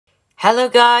Hello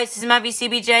guys, this is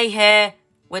MaviCBJ here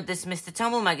with this Mr.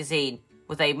 Tumble magazine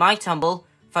with a My Tumble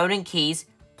phone and keys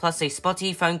plus a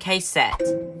spotty phone case set.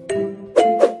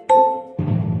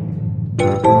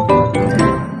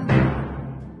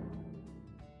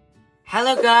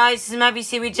 Hello guys, this is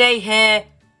MaviCBJ here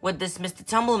with this Mr.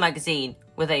 Tumble magazine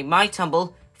with a My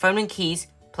Tumble phone and keys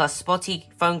plus spotty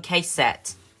phone case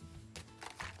set.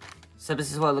 So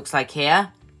this is what it looks like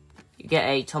here. You get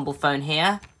a Tumble phone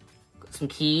here, got some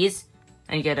keys,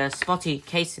 and you get a spotty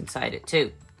case inside it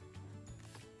too.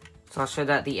 So I'll show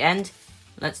that at the end.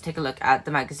 Let's take a look at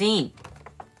the magazine.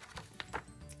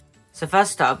 So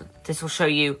first up, this will show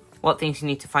you what things you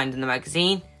need to find in the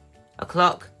magazine: a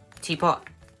clock, teapot,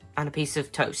 and a piece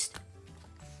of toast.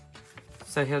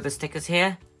 So here are the stickers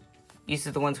here. These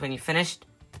are the ones when you finished.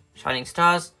 Shining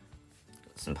stars,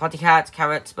 some potty cats,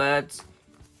 carrots, birds.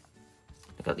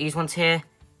 I've got these ones here.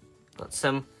 Got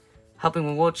some helping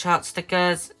reward chart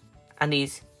stickers, and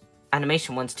these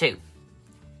animation ones too.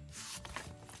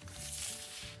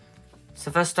 So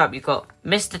first up, you've got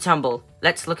Mr. Tumble.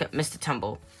 Let's look at Mr.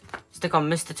 Tumble. Stick on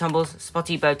Mr. Tumble's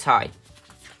spotty bow tie.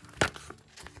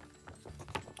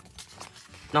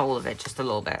 Not all of it, just a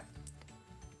little bit.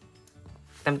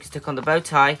 Then we can stick on the bow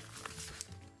tie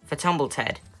for Tumble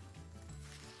Ted.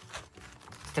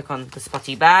 Stick on the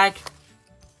spotty bag.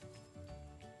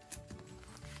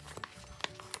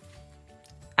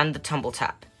 And the tumble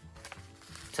tap.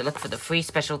 So look for the 3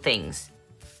 special things.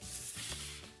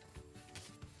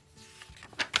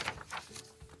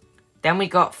 Then we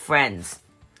got friends.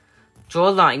 Draw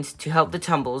lines to help the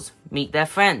tumbles meet their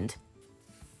friend,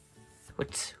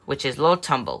 which is Lord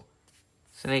Tumble.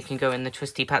 So they can go in the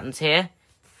twisty patterns here.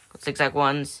 Got zigzag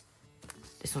ones.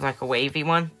 This one's like a wavy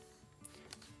one.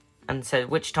 And so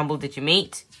which tumble did you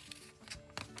meet?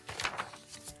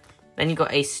 Then you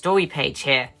got a story page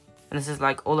here. And this is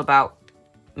like all about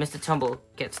Mr. Tumble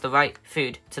gets the right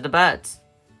food to the birds.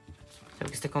 So we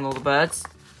can stick on all the birds.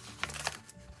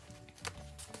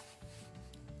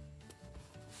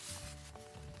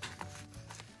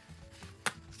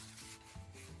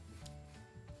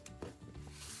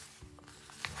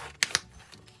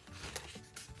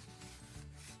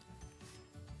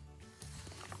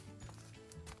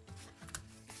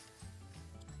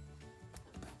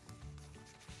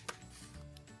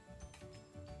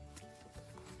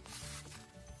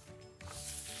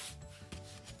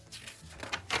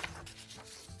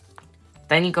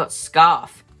 Then you got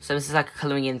scarf. So this is like a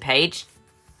colouring in page.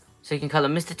 So you can colour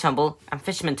Mr. Tumble and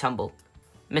Fisherman Tumble.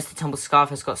 Mr. Tumble's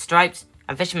scarf has got stripes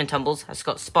and Fisherman Tumble's has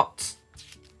got spots.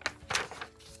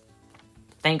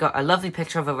 Then you got a lovely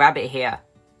picture of a rabbit here.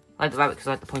 I like the rabbit because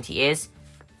I like the pointy ears.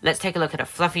 Let's take a look at a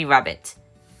fluffy rabbit.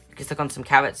 You can stick on some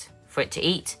carrots for it to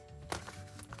eat.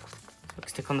 We can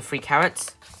stick on the 3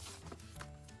 carrots.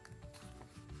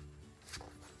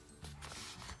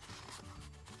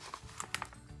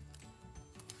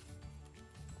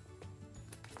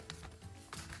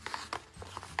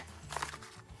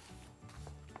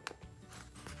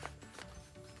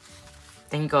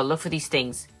 Then you gotta look for these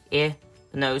things: ear,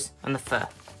 the nose, and the fur.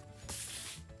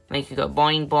 Then you can go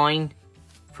boing boing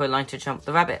for a line to jump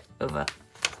the rabbit over.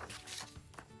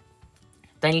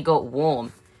 Then you got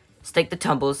warm. Stick the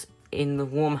tumbles in the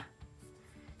warm.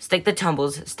 Stick the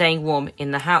tumbles staying warm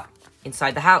in the house,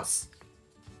 inside the house.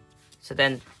 So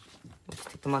then we'll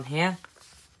stick them on here.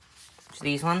 Which are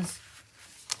these ones?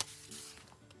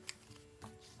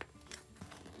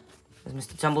 There's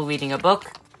Mr. Tumble reading a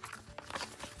book.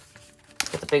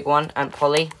 Get the big one, and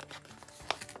Polly.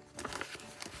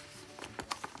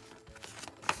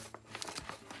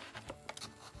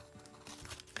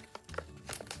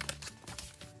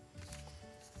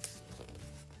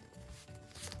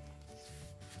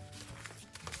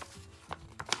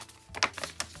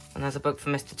 And there's a book for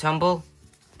Mr. Tumble.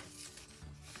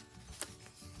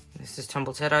 This is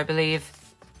Tumble Ted, I believe.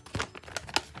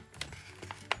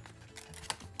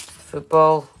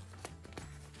 Football.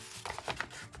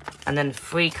 And then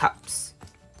 3 cups.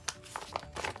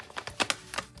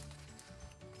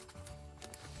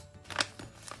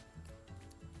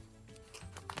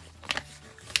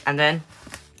 And then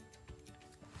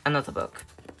another book.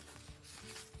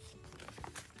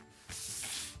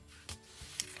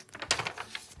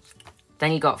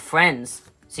 Then you got friends.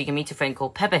 So you can meet a friend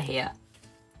called Pepper here.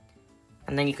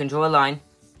 And then you can draw a line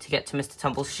to get to Mr.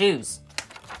 Tumble's shoes.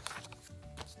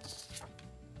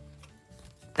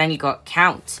 Then you got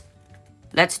count.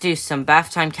 Let's do some bath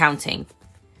time counting.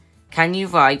 Can you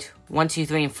write 1, 2,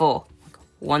 3, and 4?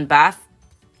 1 bath,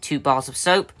 2 bars of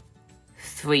soap,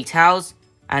 3 towels,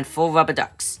 and 4 rubber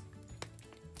ducks.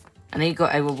 And then you've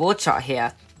got a reward chart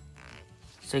here.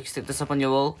 So you can stick this up on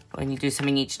your wall when you do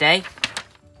something each day.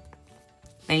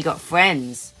 Then you got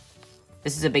friends.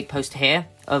 This is a big poster here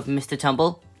of Mr.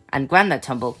 Tumble and Grandad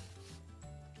Tumble.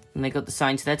 And they got the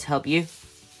signs there to help you.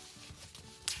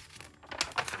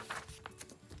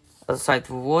 Other side,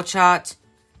 the reward chart.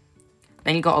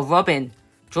 Then you got a robin.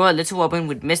 Draw a little robin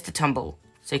with Mr. Tumble.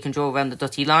 So you can draw around the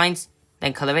dotty lines,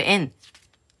 then colour it in.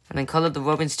 And then colour the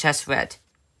robin's chest red.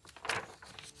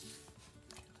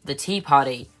 The tea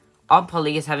party. Aunt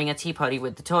Polly is having a tea party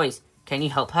with the toys. Can you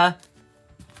help her?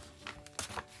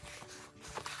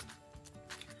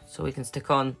 So we can stick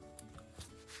on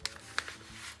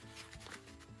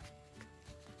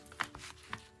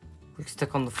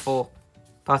the 4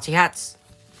 party hats.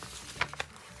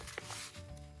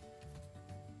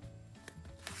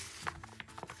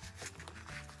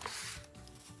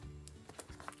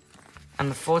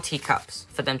 And the 4 teacups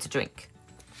for them to drink.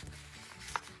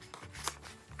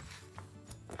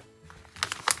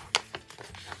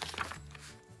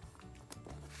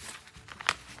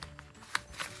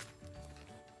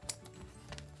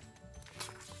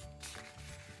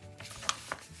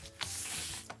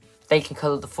 They can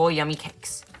colour the 4 yummy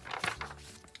cakes.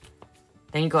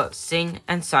 Then you got sing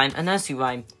and sign a nursery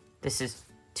rhyme. This is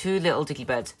 2 little dicky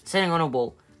birds sitting on a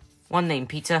wall. One named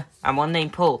Peter and one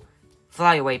named Paul.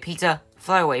 Fly away, Peter.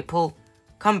 Fly away, Paul.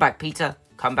 Come back, Peter.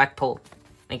 Come back, Paul.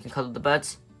 They can colour the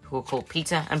birds, who are called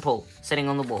Peter and Paul, sitting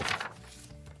on the wall.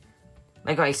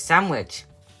 They got a sandwich.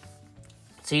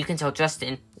 So you can tell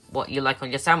Justin what you like on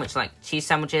your sandwich, like cheese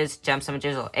sandwiches, jam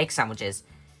sandwiches, or egg sandwiches.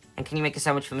 And can you make a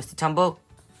sandwich for Mr. Tumble?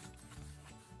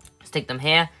 Stick them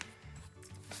here.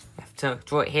 You have to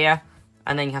draw it here.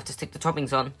 And then you have to stick the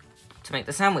toppings on to make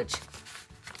the sandwich.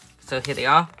 So here they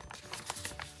are.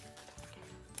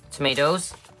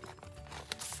 Tomatoes.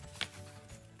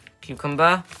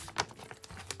 Cucumber.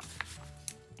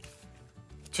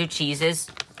 2 cheeses.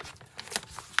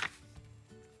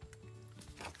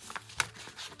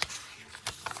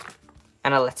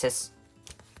 And a lettuce.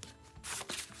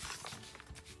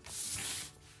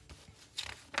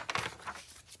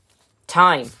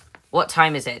 Time. What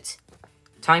time is it?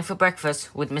 Time for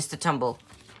breakfast with Mr. Tumble.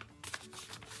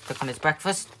 Click on his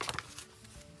breakfast.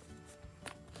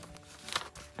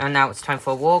 And now it's time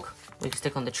for a walk. We can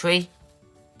stick on the tree.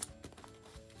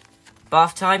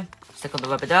 Bath time. Stick on the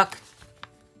rubber duck.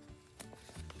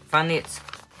 Finally, it's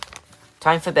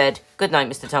time for bed. Good night,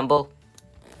 Mr. Tumble.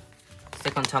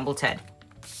 Stick on Tumble Ted.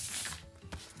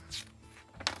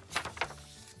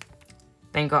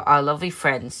 Then got our lovely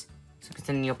friends. So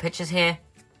continue your pictures here.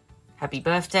 Happy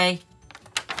birthday.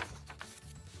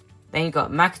 Then you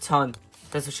got Mac Time.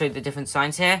 This will show you the different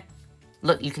signs here.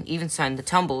 Look, you can even sign the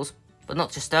tumbles, but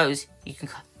not just those. You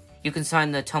can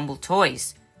sign the tumble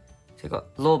toys. So you got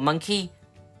Lord Monkey,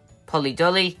 Polly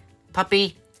Dolly,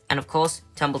 Puppy, and of course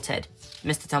Tumble Ted,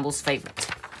 Mr. Tumble's favourite.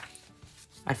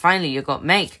 And finally you got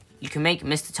Make. You can make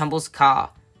Mr. Tumble's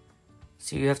car.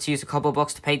 So you have to use a cardboard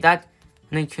box to paint that.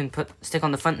 And then you can stick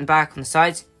on the front and back on the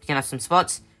sides. You can have some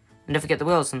spots. And don't forget the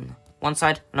wheels on one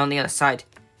side and on the other side.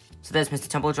 So there's Mr.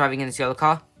 Tumble driving in his yellow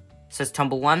car. It says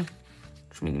Tumble 1.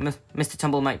 Which means Mr.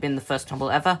 Tumble might have been the first tumble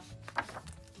ever.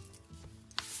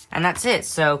 And that's it.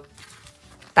 So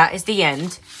that is the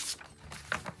end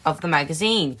of the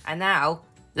magazine. And now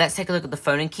let's take a look at the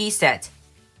phone and key set.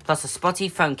 Plus a spotty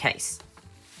phone case.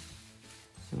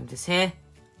 Move this here.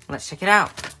 Let's check it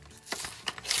out.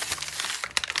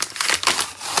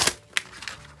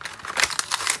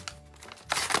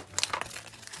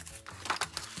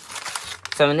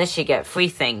 So in this you get 3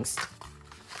 things.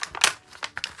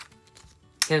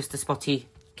 Here's the spotty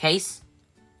case.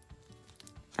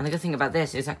 And the good thing about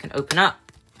this is that can open up.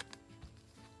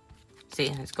 See,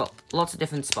 it's got lots of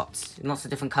different spots, in lots of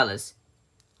different colours.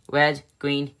 Red,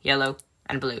 green, yellow,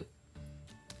 and blue.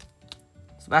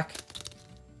 It's back.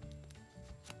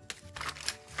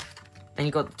 Then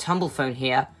you got the tumble phone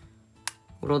here,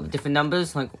 with all the different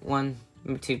numbers, like 1,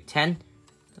 2, 10.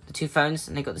 The 2 phones,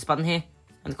 and they got this button here.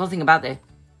 And the cool thing about it,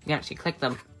 you can actually click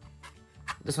them.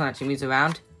 This one actually moves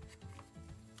around.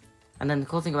 And then the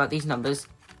cool thing about these numbers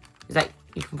is that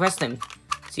you can press them.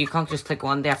 So you can't just click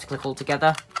one, they have to click all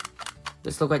together.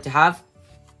 It's still great to have.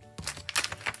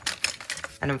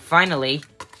 And then finally,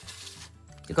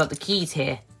 you've got the keys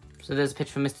here. So there's a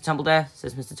picture from Mr. Tumble there. It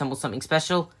says Mr. Tumble something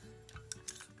special.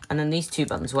 And then these 2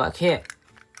 buttons work here.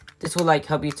 This will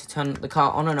help you to turn the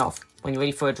car on and off when you're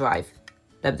ready for a drive.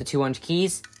 They're the 2 orange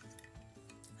keys.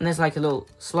 And there's a little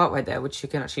slot right there, which you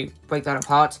can actually break that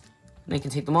apart. And then you can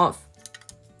take them off.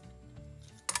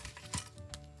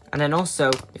 And then also,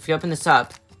 if you open this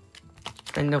up,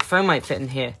 then your phone might fit in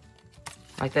here.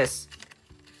 Like this.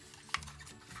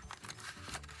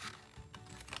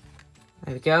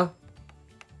 There we go.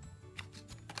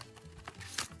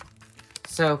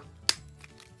 So,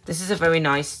 this is a very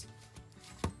nice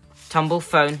Tumble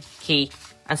phone, key,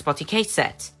 and spotty case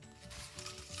set.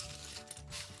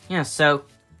 Yeah, so,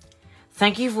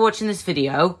 thank you for watching this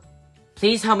video.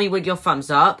 Please help me with your thumbs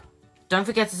up. Don't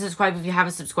forget to subscribe if you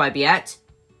haven't subscribed yet.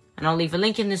 And I'll leave a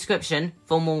link in the description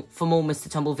for more Mr.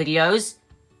 Tumble videos.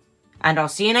 And I'll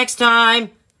see you next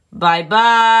time.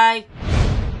 Bye-bye.